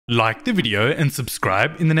Like the video and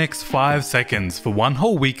subscribe in the next 5 seconds for 1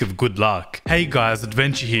 whole week of good luck. Hey guys,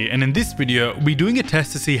 Adventure here, and in this video, we're doing a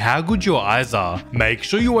test to see how good your eyes are. Make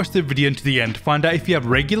sure you watch the video until the end to find out if you have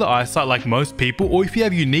regular eyesight like most people or if you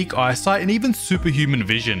have unique eyesight and even superhuman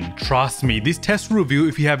vision. Trust me, this test will reveal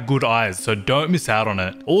if you have good eyes, so don't miss out on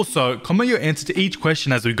it. Also, comment your answer to each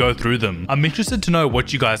question as we go through them. I'm interested to know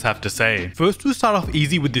what you guys have to say. First, we'll start off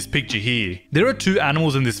easy with this picture here. There are 2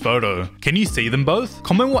 animals in this photo. Can you see them both?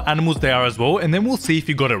 Comment what animals they are as well, and then we'll see if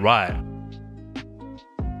you got it right.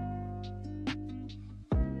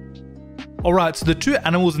 Alright, so the 2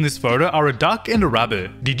 animals in this photo are a duck and a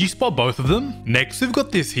rabbit. Did you spot both of them? Next, we've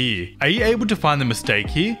got this here. Are you able to find the mistake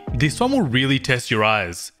here? This one will really test your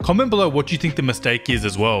eyes. Comment below what you think the mistake is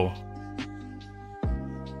as well.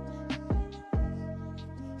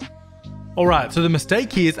 Alright, so the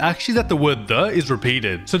mistake here is actually that the word the is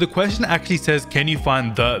repeated. So the question actually says, can you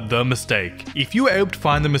find the mistake? If you were able to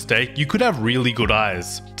find the mistake, you could have really good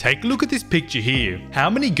eyes. Take a look at this picture here. How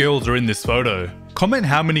many girls are in this photo? Comment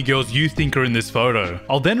how many girls you think are in this photo.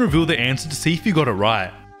 I'll then reveal the answer to see if you got it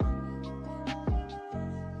right.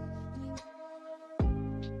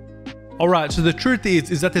 Alright, so the truth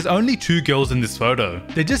is that there's only 2 girls in this photo.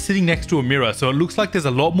 They're just sitting next to a mirror, so it looks like there's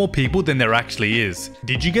a lot more people than there actually is.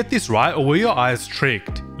 Did you get this right, or were your eyes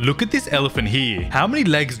tricked? Look at this elephant here. How many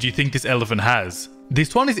legs do you think this elephant has?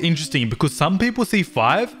 This one is interesting because some people see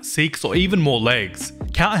 5, 6 or even more legs.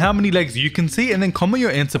 Count how many legs you can see and then comment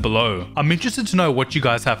your answer below. I'm interested to know what you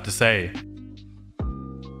guys have to say.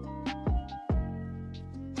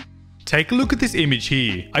 Take a look at this image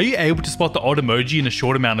here. Are you able to spot the odd emoji in a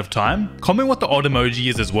short amount of time? Comment what the odd emoji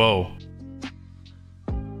is as well.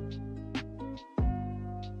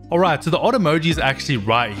 Alright, so the odd emoji is actually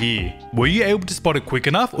right here. Were you able to spot it quick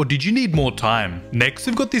enough, or did you need more time? Next,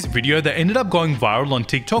 we've got this video that ended up going viral on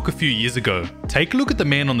TikTok a few years ago. Take a look at the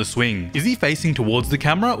man on the swing. Is he facing towards the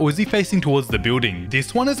camera or is he facing towards the building?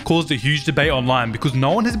 This one has caused a huge debate online because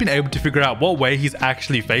no one has been able to figure out what way he's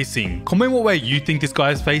actually facing. Comment what way you think this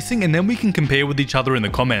guy is facing and then we can compare with each other in the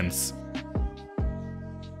comments.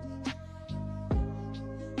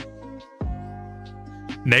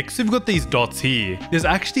 Next, we've got these dots here. There's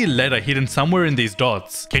actually a letter hidden somewhere in these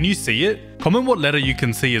dots. Can you see it? Comment what letter you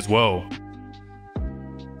can see as well.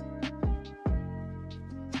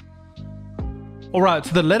 Alright,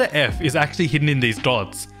 so the letter F is actually hidden in these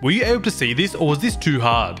dots. Were you able to see this, or was this too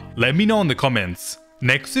hard? Let me know in the comments.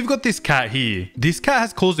 Next, we've got this cat here. This cat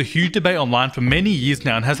has caused a huge debate online for many years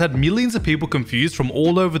now and has had millions of people confused from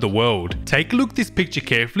all over the world. Take a look at this picture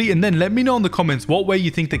carefully and then let me know in the comments what way you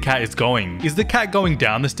think the cat is going. Is the cat going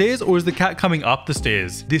down the stairs or is the cat coming up the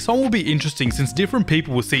stairs? This one will be interesting since different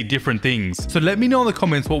people will see different things. So let me know in the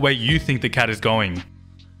comments what way you think the cat is going.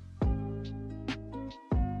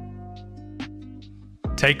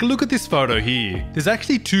 Take a look at this photo here. There's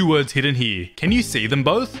actually 2 words hidden here. Can you see them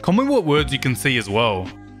both? Comment what words you can see as well.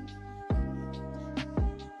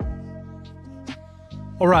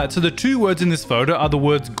 Alright, so the 2 words in this photo are the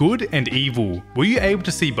words good and evil. Were you able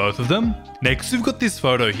to see both of them? Next, we've got this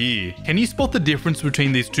photo here. Can you spot the difference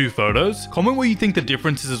between these 2 photos? Comment what you think the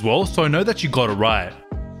difference is as well so I know that you got it right.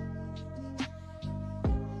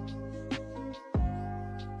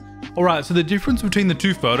 Alright, so the difference between the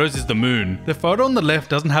 2 photos is the moon. The photo on the left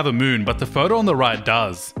doesn't have a moon, but the photo on the right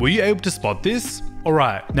does. Were you able to spot this?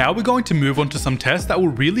 Alright, now we're going to move on to some tests that will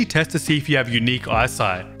really test to see if you have unique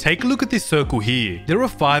eyesight. Take a look at this circle here. There are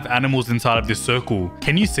 5 animals inside of this circle.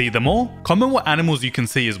 Can you see them all? Comment what animals you can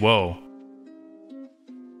see as well.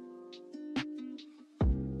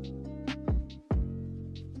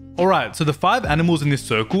 Alright, so the 5 animals in this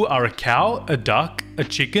circle are a cow, a duck, a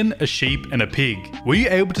chicken, a sheep, and a pig. Were you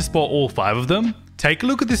able to spot all 5 of them? Take a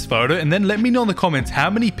look at this photo and then let me know in the comments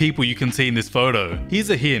how many people you can see in this photo.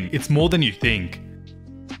 Here's a hint, it's more than you think.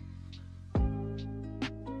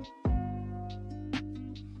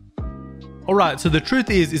 Alright, so the truth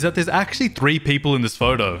is that there's actually 3 people in this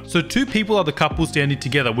photo. So 2 people are the couple standing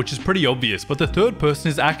together, which is pretty obvious, but the 3rd person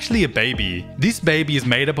is actually a baby. This baby is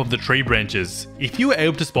made up of the tree branches. If you were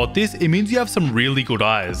able to spot this, it means you have some really good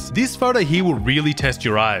eyes. This photo here will really test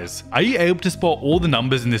your eyes. Are you able to spot all the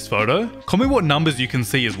numbers in this photo? Comment what numbers you can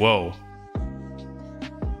see as well.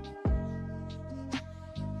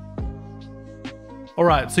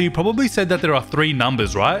 Alright, so you probably said that there are 3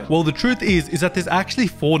 numbers, right? Well, the truth is that there's actually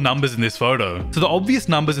 4 numbers in this photo. So the obvious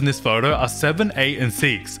numbers in this photo are 7, 8, and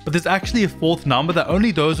 6, but there's actually a 4th number that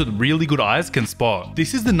only those with really good eyes can spot.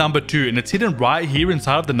 This is the number 2 and it's hidden right here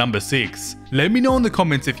inside of the number 6. Let me know in the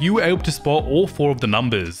comments if you were able to spot all 4 of the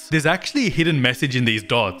numbers. There's actually a hidden message in these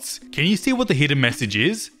dots. Can you see what the hidden message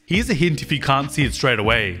is? Here's a hint if you can't see it straight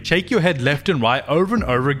away. Shake your head left and right over and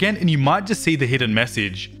over again and you might just see the hidden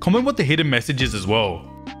message. Comment what the hidden message is as well.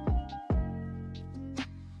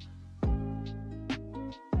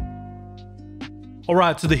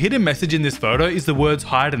 Alright, so the hidden message in this photo is the words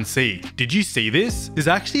hide and seek. Did you see this? There's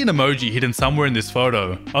actually an emoji hidden somewhere in this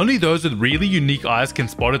photo. Only those with really unique eyes can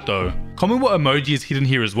spot it though. Comment what emoji is hidden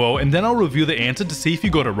here as well and then I'll reveal the answer to see if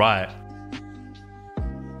you got it right.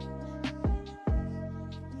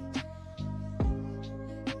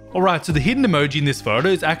 Alright, so the hidden emoji in this photo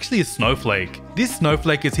is actually a snowflake. This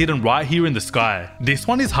snowflake is hidden right here in the sky. This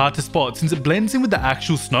one is hard to spot since it blends in with the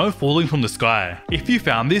actual snow falling from the sky. If you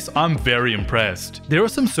found this, I'm very impressed. There are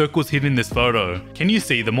some circles hidden in this photo. Can you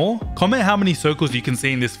see them all? Comment how many circles you can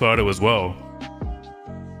see in this photo as well.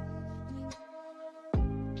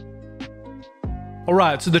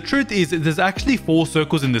 Alright, so the truth is that there's actually 4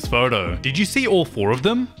 circles in this photo. Did you see all 4 of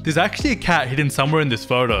them? There's actually a cat hidden somewhere in this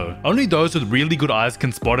photo. Only those with really good eyes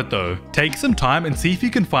can spot it though. Take some time and see if you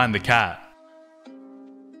can find the cat.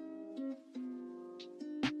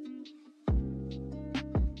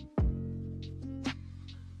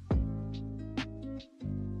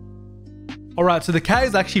 Alright, so the cat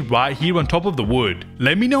is actually right here on top of the wood.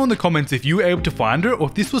 Let me know in the comments if you were able to find her or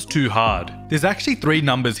if this was too hard. There's actually 3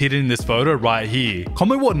 numbers hidden in this photo right here.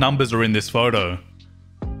 Comment what numbers are in this photo.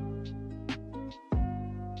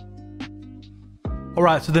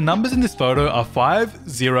 Alright, so the numbers in this photo are 5,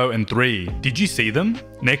 0 and 3. Did you see them?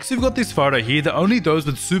 Next we've got this photo here that only those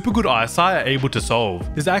with super good eyesight are able to solve.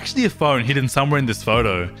 There's actually a phone hidden somewhere in this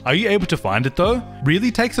photo. Are you able to find it though? Really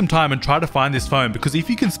take some time and try to find this phone because if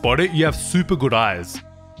you can spot it, you have super good eyes.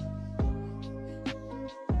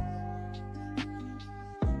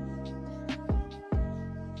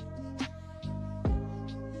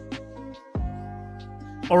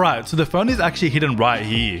 Alright, so the phone is actually hidden right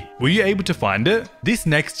here. Were you able to find it? This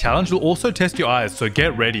next challenge will also test your eyes, so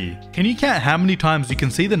get ready. Can you count how many times you can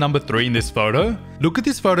see the number 3 in this photo? Look at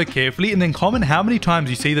this photo carefully and then comment how many times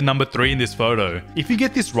you see the number 3 in this photo. If you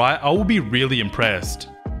get this right, I will be really impressed.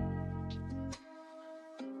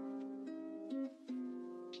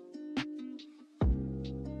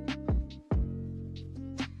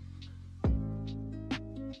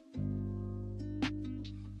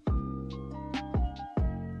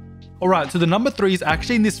 Alright, so the number 3 is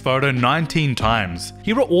actually in this photo 19 times.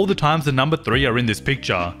 Here are all the times the number 3 are in this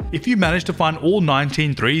picture. If you manage to find all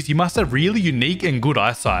 19 threes, you must have really unique and good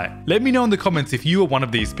eyesight. Let me know in the comments if you are one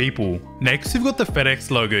of these people. Next, we've got the FedEx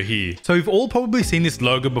logo here. So we've all probably seen this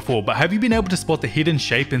logo before, but have you been able to spot the hidden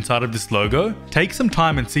shape inside of this logo? Take some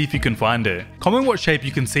time and see if you can find it. Comment what shape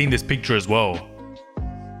you can see in this picture as well.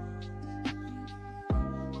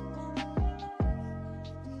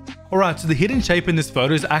 Alright, so the hidden shape in this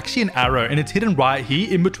photo is actually an arrow and it's hidden right here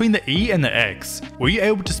in between the E and the X. Were you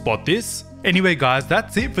able to spot this? Anyway guys,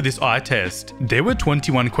 that's it for this eye test. There were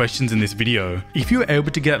 21 questions in this video. If you were able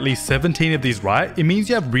to get at least 17 of these right, it means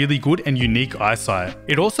you have really good and unique eyesight.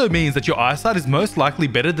 It also means that your eyesight is most likely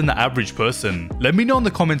better than the average person. Let me know in the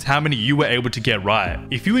comments how many you were able to get right.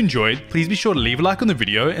 If you enjoyed, please be sure to leave a like on the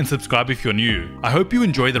video and subscribe if you're new. I hope you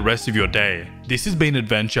enjoy the rest of your day. This has been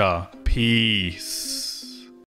Adventure. Peace.